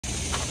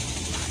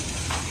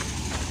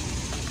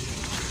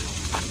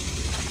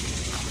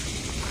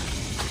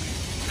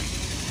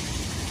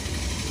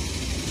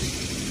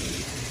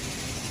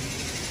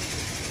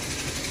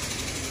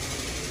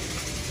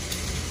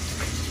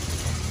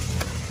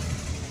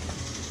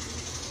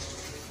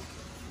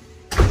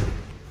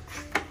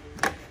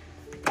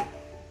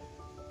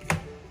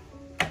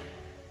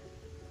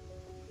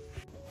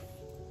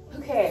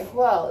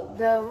Well,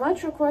 the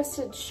much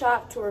requested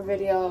shop tour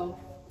video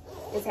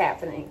is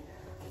happening.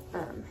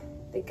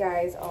 The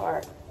guys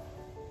are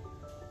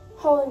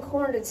hauling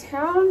corn to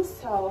town,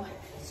 so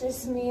it's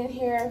just me in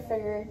here.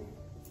 Figured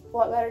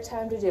what better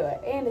time to do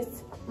it, and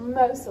it's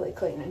mostly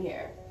clean in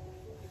here.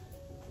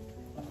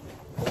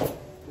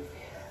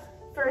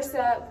 First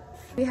up,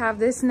 we have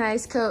this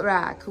nice coat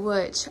rack,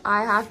 which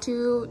I have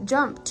to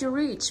jump to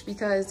reach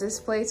because this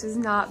place is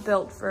not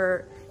built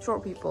for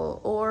short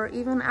people or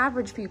even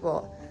average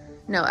people.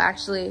 No,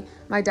 actually,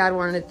 my dad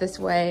wanted it this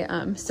way,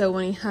 so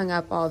when he hung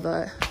up all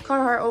the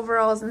Carhartt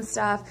overalls and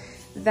stuff,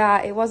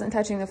 that it wasn't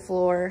touching the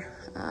floor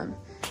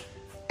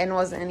and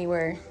wasn't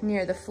anywhere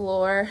near the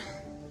floor.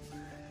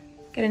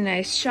 Got a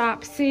nice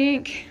shop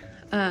sink.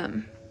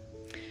 Of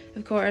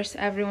course,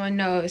 everyone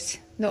knows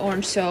the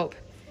orange soap.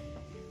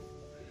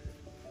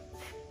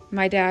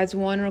 My dad's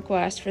one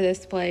request for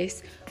this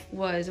place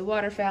was a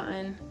water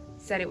fountain.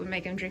 Said it would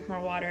make him drink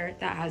more water.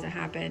 That hasn't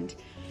happened.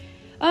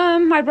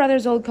 My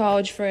brother's old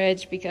college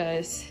fridge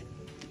because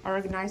our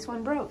nice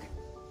one broke.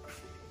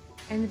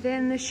 And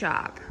then the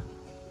shop.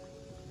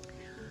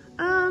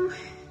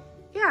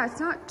 Yeah, it's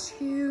not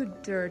too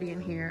dirty in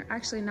here.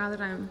 Actually, now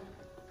that I'm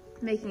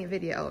making a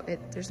video,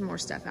 there's more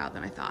stuff out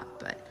than I thought,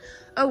 but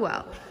oh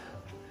well.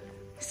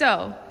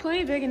 So,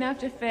 plenty big enough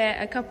to fit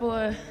a couple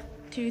of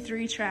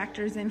 2-3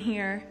 tractors in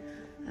here.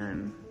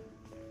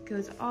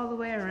 Goes all the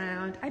way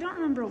around. I don't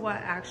remember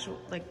what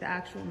the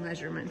actual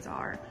measurements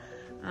are.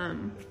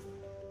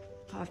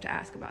 I'll have to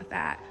ask about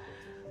that.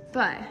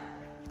 But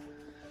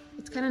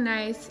it's kind of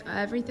nice.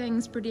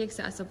 Everything's pretty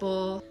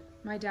accessible.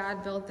 My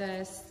dad built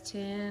this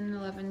 10,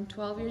 11,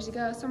 12 years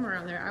ago, somewhere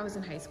around there. I was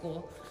in high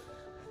school.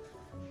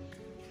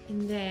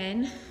 And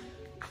then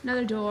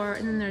another door,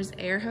 and then there's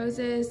air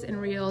hoses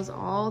and reels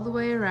all the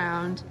way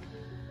around.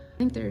 I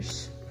think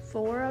there's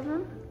 4 of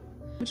them,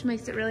 which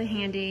makes it really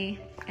handy.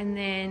 And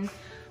then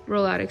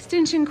roll out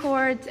extension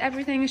cords,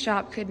 everything a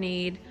shop could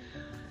need.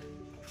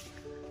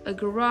 A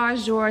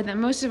garage door that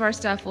most of our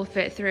stuff will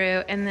fit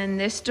through, and then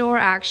this door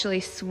actually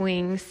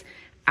swings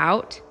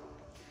out.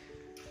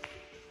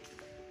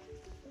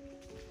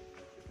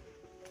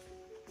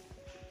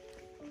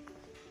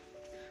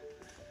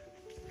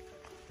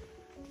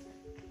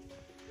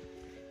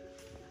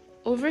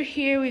 Over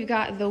here we've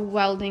got the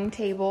welding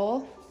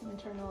table. I'm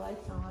gonna turn the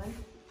lights on.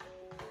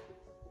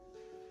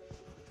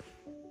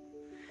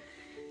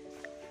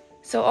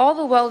 So all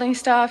the welding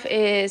stuff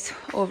is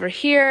over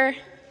here.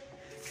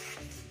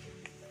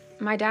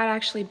 My dad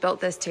actually built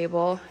this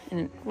table and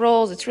it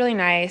rolls, it's really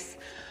nice.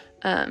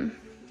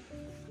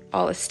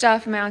 All the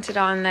stuff mounted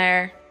on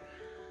there.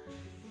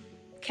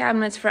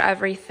 Cabinets for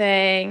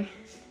everything.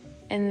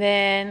 And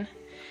then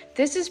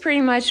this is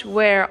pretty much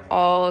where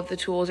all of the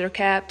tools are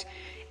kept.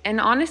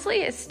 And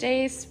honestly, it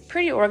stays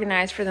pretty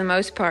organized for the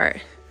most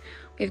part.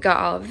 We've got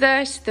all of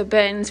this, the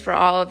bins for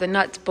all of the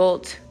nuts,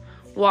 bolts,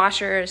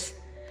 washers,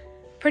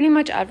 pretty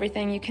much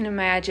everything you can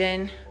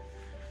imagine.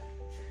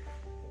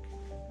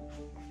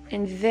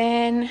 And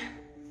then,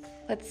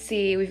 let's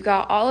see, we've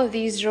got all of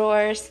these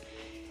drawers.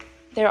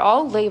 They're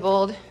all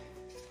labeled,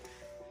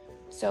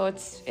 so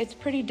it's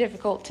pretty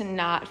difficult to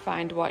not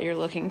find what you're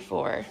looking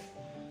for.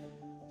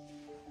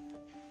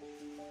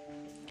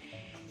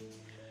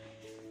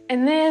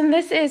 And then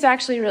this is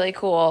actually really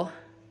cool.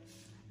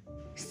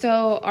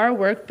 So our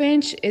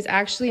workbench is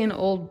actually an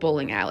old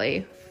bowling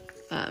alley.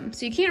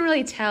 So you can't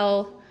really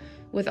tell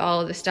with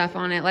all of the stuff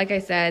on it. Like I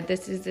said,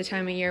 this is the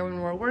time of year when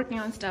we're working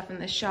on stuff in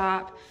the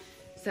shop.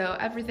 So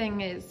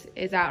everything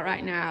is out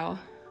right now,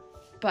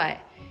 but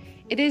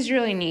it is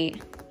really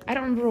neat. I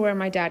don't remember where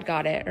my dad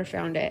got it or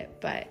found it,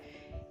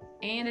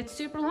 and it's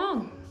super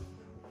long.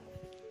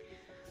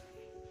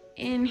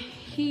 In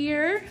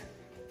here,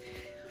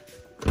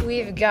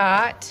 we've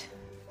got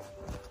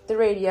the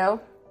radio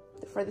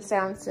for the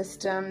sound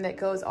system that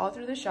goes all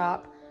through the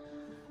shop.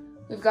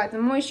 We've got the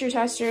moisture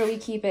tester. We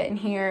keep it in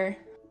here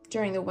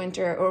during the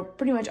winter, or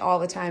pretty much all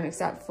the time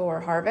except for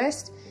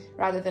harvest,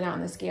 rather than out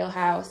in the scale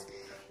house.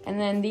 And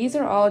then these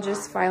are all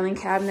just filing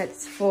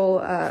cabinets full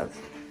of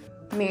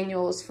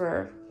manuals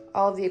for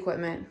all of the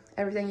equipment,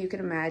 everything you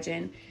can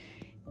imagine.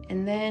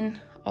 And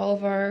then all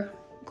of our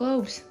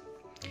globes.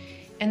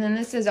 And then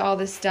this is all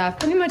the stuff,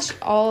 pretty much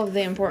all of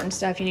the important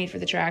stuff you need for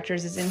the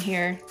tractors is in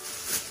here.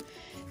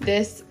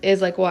 This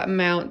is like what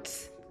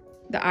mounts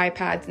the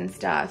iPads and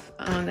stuff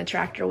on the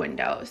tractor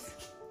windows.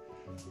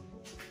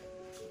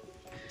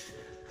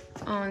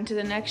 On to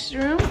the next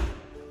room.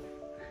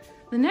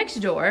 The next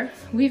door,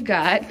 we've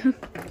got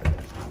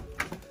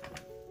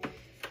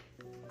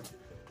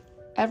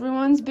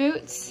everyone's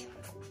boots.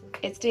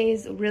 It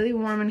stays really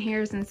warm in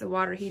here since the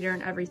water heater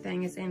and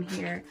everything is in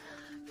here.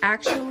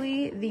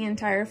 Actually, the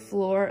entire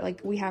floor,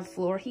 like we have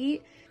floor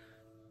heat.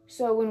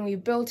 So when we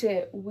built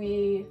it,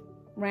 we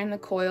ran the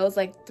coils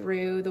like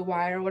through the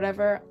wire or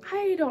whatever.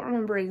 I don't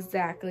remember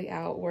exactly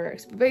how it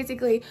works, but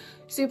basically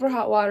super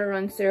hot water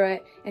runs through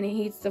it and it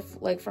heats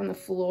from the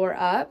floor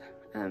up.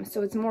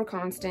 So it's more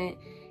constant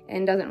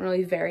and doesn't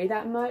really vary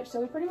that much. So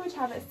we pretty much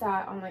have it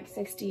set on like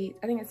 60,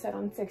 I think it's set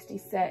on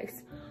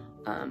 66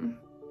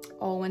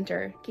 all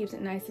winter. Keeps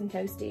it nice and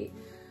toasty.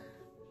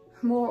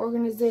 More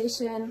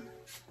organization,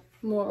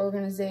 more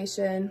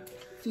organization.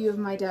 A few of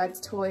my dad's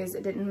toys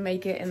that didn't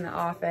make it in the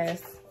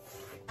office.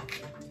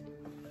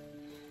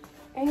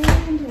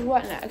 And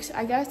what next?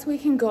 I guess we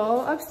can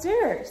go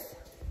upstairs.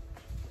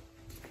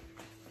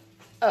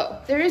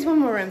 Oh, there is one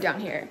more room down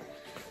here.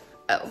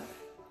 Oh,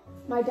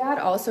 my dad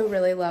also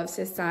really loves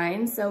his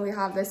signs. So we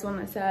have this one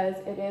that says,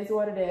 "It is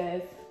what it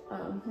is."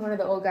 One of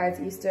the old guys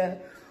used to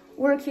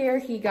work here.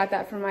 He got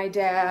that from my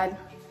dad.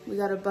 We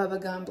got a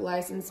Bubba Gump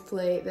license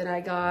plate that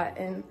I got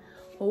in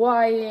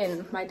Hawaii,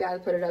 and my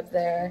dad put it up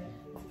there.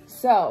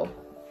 So,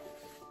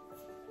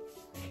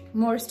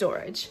 more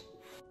storage.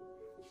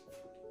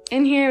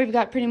 In here, we've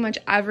got pretty much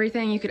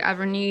everything you could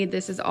ever need.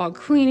 This is all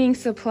cleaning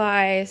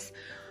supplies,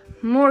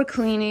 more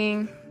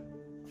cleaning,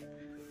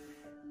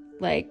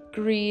 like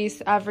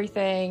grease,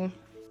 everything,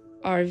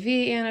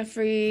 RV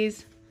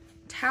antifreeze,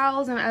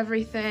 towels and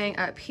everything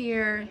up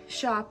here,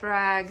 shop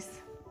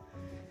rags,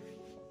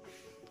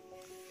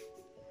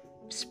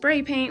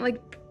 spray paint, like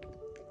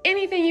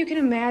anything you can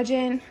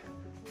imagine.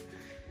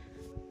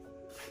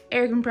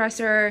 Air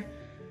compressor,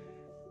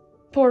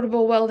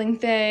 portable welding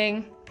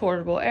thing,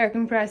 portable air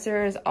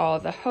compressors, all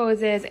the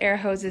hoses, air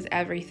hoses,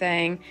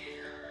 everything.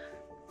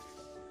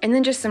 And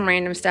then just some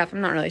random stuff.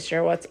 I'm not really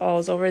sure what's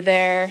all's over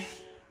there.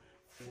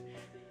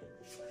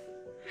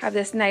 Have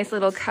this nice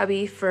little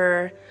cubby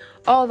for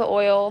all the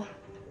oil.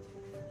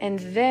 And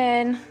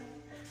then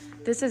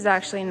this is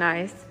actually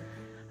nice.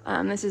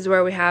 This is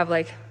where we have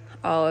like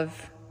all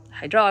of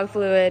hydraulic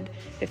fluid,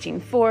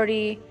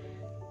 1540.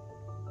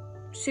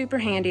 Super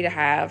handy to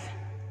have.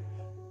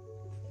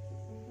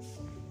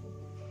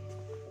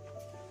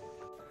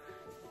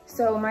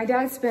 So my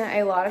dad spent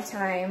a lot of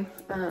time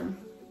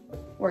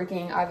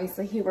working.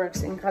 Obviously he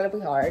works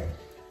incredibly hard.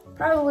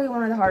 Probably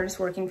one of the hardest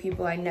working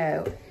people I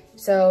know.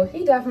 So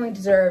he definitely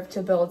deserved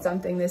to build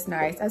something this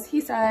nice. As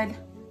he said,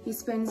 he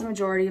spends the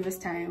majority of his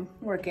time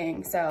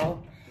working,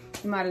 so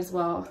you might as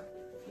well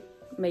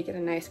make it a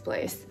nice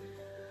place.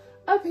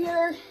 Up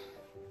here,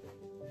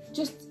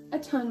 just a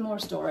ton more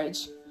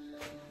storage.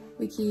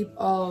 We keep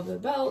all the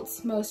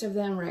belts, most of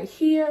them right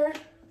here.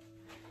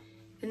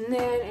 And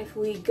then if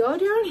we go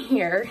down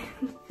here,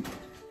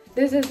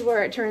 this is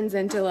where it turns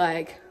into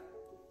like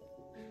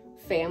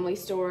family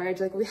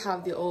storage. Like we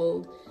have the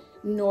old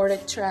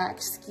Nordic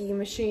Track ski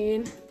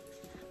machine,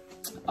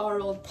 our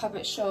old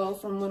puppet show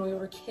from when we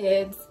were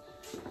kids.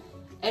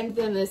 And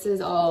then this is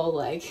all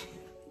like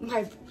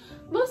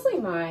mostly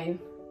mine.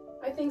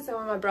 I think some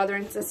of my brother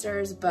and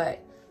sisters, but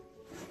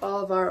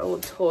all of our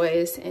old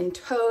toys and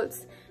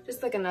totes.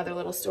 Just like another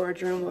little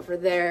storage room over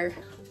there.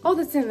 All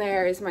that's in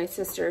there is my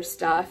sister's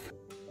stuff.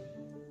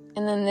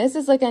 And then this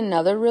is like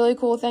another really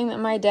cool thing that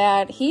my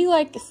dad, he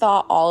like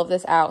thought all of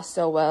this out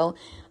so well.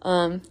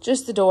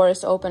 Just the doors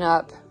to open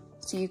up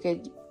so you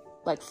could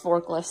like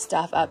forklift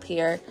stuff up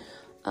here.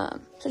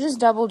 So just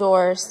double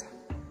doors.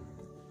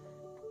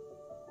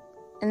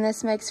 And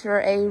this makes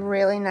for a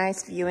really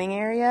nice viewing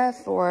area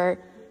for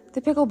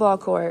the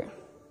pickleball court.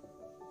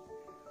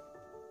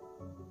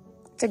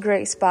 It's a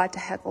great spot to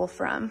heckle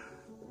from.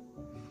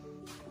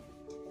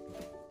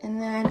 And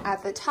then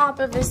at the top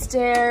of the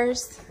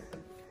stairs,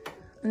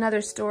 another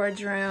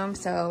storage room.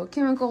 So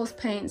chemicals,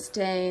 paint,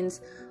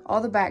 stains,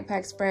 all the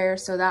backpack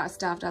sprayers, so that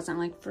stuff doesn't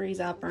like freeze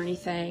up or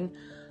anything.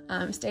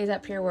 Stays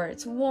up here where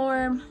it's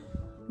warm.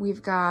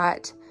 We've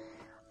got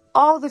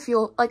all the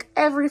fuel, like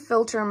every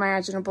filter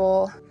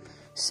imaginable.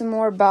 Some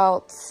more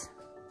belts.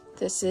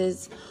 This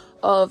is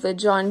all of the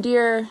John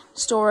Deere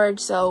storage,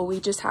 so we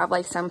just have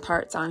like some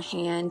parts on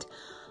hand.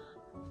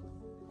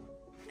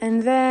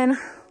 And then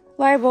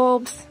light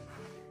bulbs,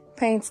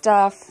 paint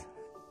stuff,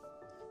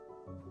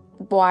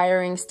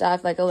 wiring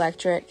stuff like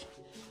electric.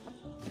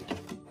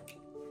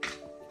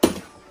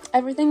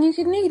 Everything you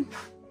could need.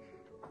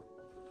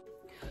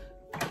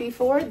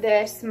 Before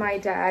this, my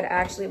dad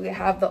actually, we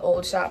have the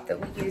old shop that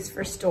we use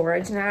for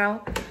storage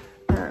now.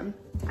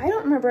 I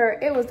don't remember,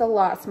 it was a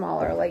lot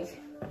smaller, like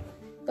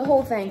the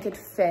whole thing could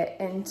fit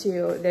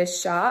into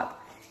this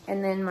shop.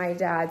 And then my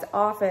dad's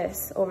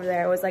office over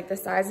there was like the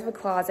size of a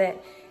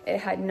closet. It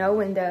had no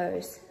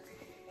windows.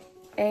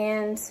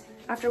 And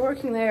after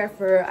working there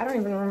for, I don't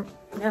even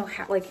know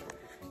how, like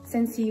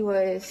since he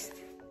was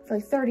for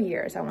like 30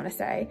 years, I want to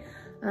say,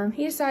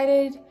 he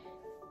decided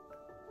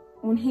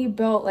when he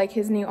built like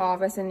his new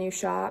office and new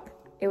shop,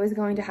 it was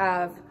going to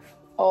have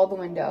all the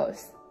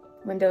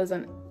windows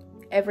on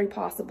every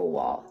possible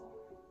wall.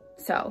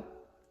 So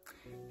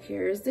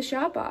here's the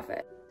shop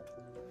office.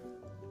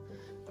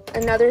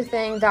 Another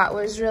thing that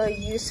was really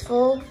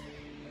useful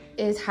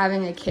is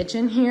having a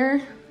kitchen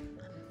here.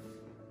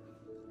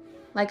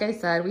 Like I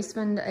said, we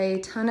spend a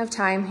ton of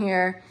time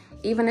here.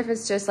 Even if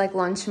it's just like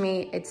lunch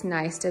meat, it's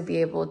nice to be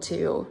able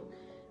to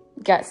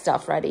get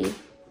stuff ready.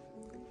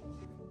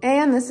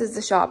 And this is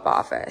the shop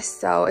office.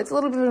 So it's a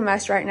little bit of a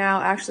mess right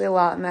now, actually a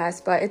lot of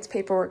mess, but it's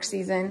paperwork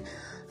season.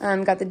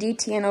 Got the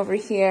DTN over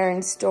here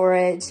and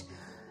storage,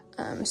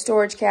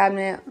 storage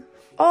cabinet,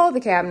 all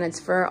the cabinets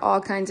for all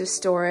kinds of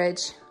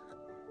storage.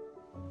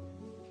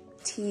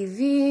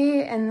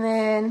 TV, and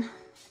then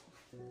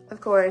of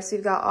course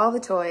we've got all the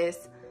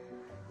toys.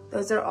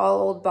 Those are all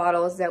old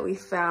bottles that we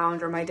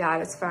found, or my dad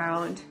has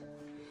found.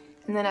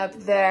 And then up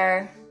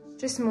there,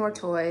 just more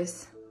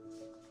toys.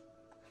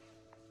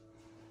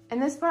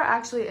 And this part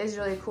actually is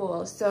really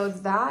cool. So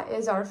that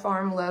is our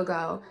farm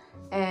logo,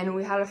 and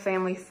we had a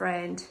family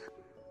friend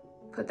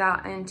put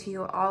that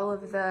into all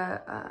of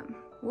the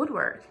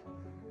woodwork.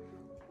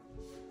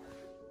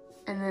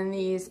 And then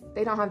these,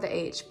 they don't have the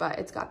H, but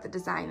it's got the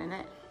design in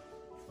it.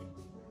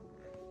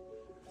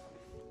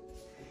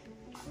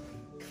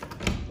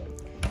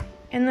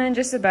 And then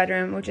just the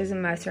bedroom, which is a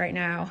mess right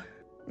now.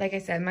 Like I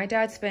said, my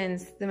dad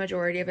spends the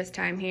majority of his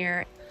time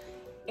here.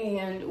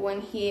 And when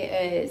he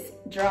is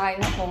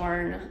drying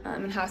corn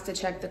and has to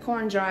check the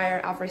corn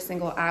dryer every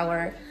single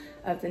hour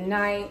of the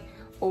night,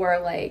 or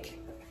like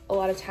a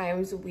lot of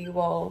times we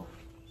will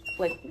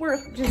like work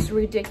just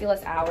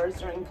ridiculous hours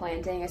during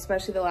planting,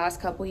 especially the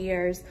last couple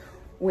years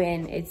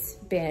when it's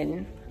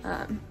been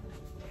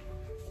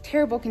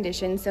terrible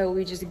conditions. So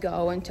we just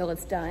go until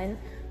it's done,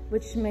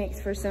 which makes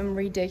for some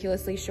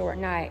ridiculously short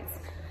nights.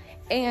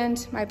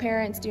 And my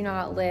parents do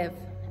not live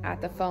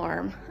at the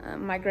farm.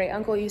 My great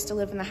uncle used to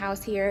live in the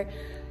house here,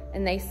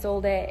 and they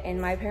sold it, and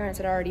my parents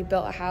had already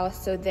built a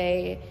house, so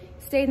they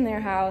stayed in their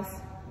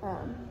house.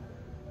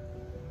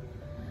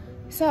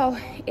 So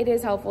it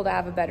is helpful to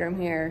have a bedroom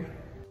here.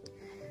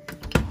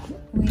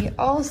 We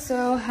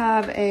also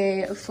have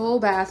a full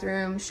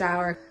bathroom,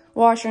 shower,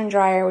 washer and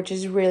dryer, which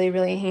is really,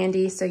 really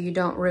handy so you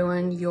don't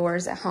ruin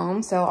yours at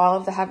home. So all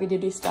of the heavy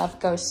duty stuff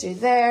goes through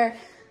there,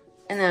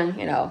 and then,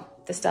 you know,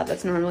 the stuff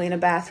that's normally in a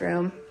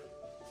bathroom.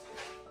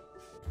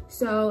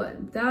 So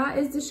that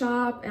is the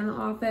shop and the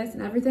office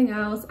and everything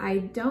else. I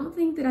don't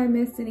think that I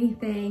missed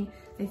anything.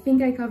 I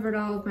think I covered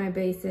all of my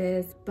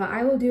bases, but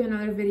I will do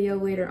another video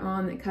later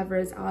on that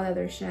covers all the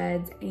other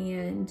sheds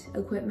and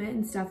equipment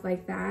and stuff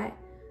like that.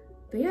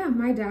 But yeah,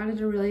 my dad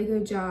did a really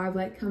good job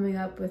like coming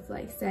up with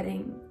like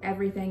setting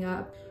everything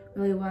up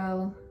really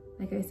well.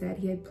 Like I said,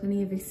 he had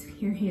plenty of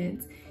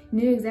experience,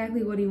 knew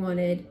exactly what he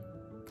wanted,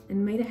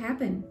 and made it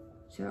happen.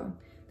 So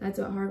that's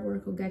what hard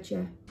work will get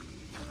you.